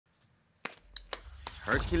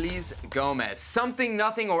Herculez Gomez. Something,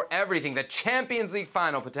 nothing, or everything. The Champions League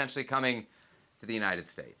final potentially coming to the United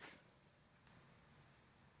States.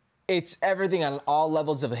 It's everything on all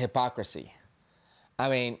levels of hypocrisy. I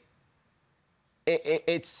mean,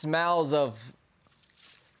 it smells of...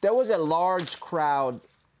 There was a large crowd,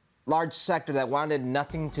 large sector that wanted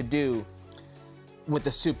nothing to do with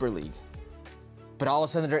the Super League. But all of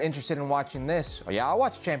a sudden they're interested in watching this. Oh yeah, I'll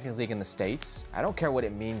watch Champions League in the States. I don't care what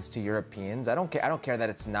it means to Europeans. I don't care that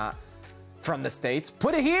it's not from the States.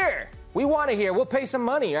 Put it here. We want it here. We'll pay some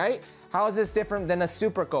money, right? How is this different than a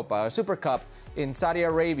Supercopa or Super Cup in Saudi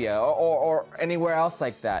Arabia or anywhere else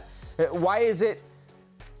like that? Why is it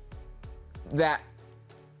that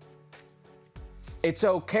it's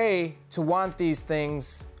okay to want these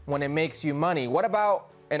things when it makes you money? What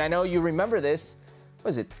about, and I know you remember this, what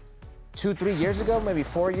was it, 2-3 years ago, maybe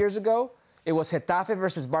 4 years ago? It was Getafe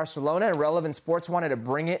versus Barcelona, and Relevant Sports wanted to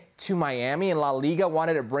bring it to Miami, and La Liga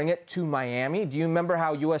wanted to bring it to Miami. Do you remember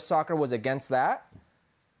how U.S. Soccer was against that?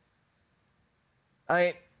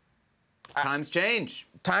 Times change.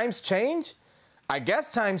 Times change? I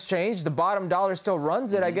guess times change. The bottom dollar still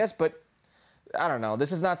runs it, I guess, but I don't know.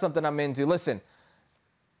 This is not something I'm into. Listen,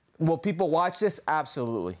 will people watch this?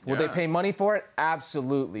 Absolutely. Will they pay money for it?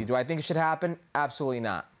 Absolutely. Do I think it should happen? Absolutely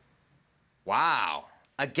not. Wow.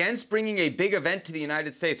 Against bringing a big event to the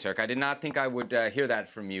United States, Herc. I did not think I would hear that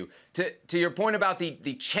from you. To your point about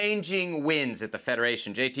the changing winds at the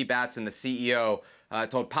Federation, J.T. Batson, the CEO,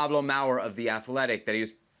 told Pablo Maurer of The Athletic that he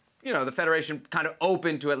was, the Federation kind of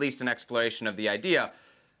open to at least an exploration of the idea.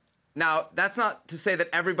 Now, that's not to say that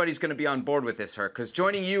everybody's going to be on board with this, Herc, because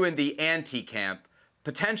joining you in the anti-camp,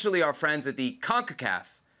 potentially our friends at the CONCACAF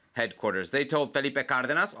headquarters, they told Felipe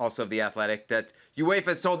Cárdenas, also of The Athletic, that UEFA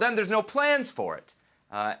has told them there's no plans for it.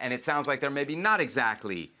 And it sounds like they're maybe not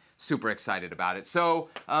exactly super excited about it. So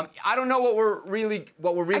I don't know what we're really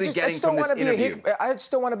getting from this interview. I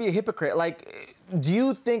just don't want to be a hypocrite. Like, do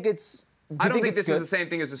you think it's... I don't think this is the same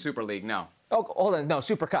thing as the Super League, no. Oh, hold on. No,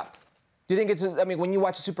 Super Cup. Do you think it's... I mean, when you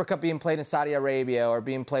watch a Super Cup being played in Saudi Arabia or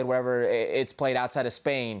being played wherever it's played outside of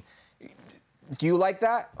Spain, do you like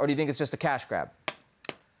that? Or do you think it's just a cash grab?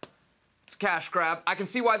 It's a cash grab. I can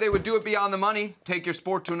see why they would do it beyond the money. Take your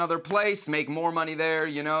sport to another place, make more money there,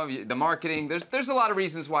 the marketing. There's a lot of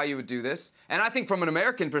reasons why you would do this. And I think from an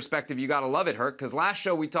American perspective, you got to love it, Herc, because last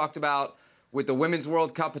show we talked about with the Women's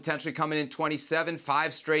World Cup potentially coming in 27,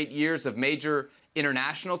 5 straight years of major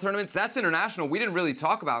international tournaments. That's international. We didn't really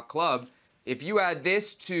talk about club. If you add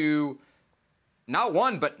this to not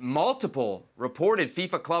one, but multiple reported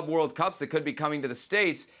FIFA Club World Cups that could be coming to the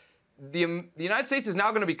States, the United States is now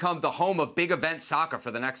going to become the home of big event soccer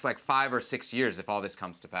for the next, 5 or 6 years if all this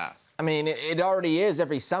comes to pass. I mean, it already is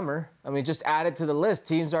every summer. I mean, just add it to the list.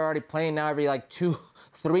 Teams are already playing now every,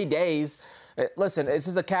 2-3 days. Listen, this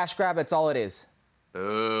is a cash grab. That's all it is.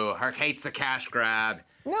 Ooh, Herc hates the cash grab.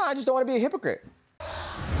 No, I just don't want to be a hypocrite.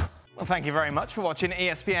 Well, thank you very much for watching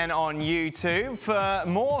ESPN on YouTube. For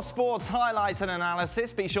more sports highlights and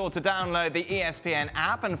analysis, be sure to download the ESPN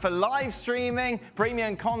app. And for live streaming,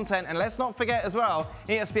 premium content, and let's not forget as well,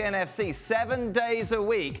 ESPN FC 7 days a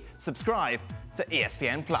week. Subscribe to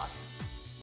ESPN+.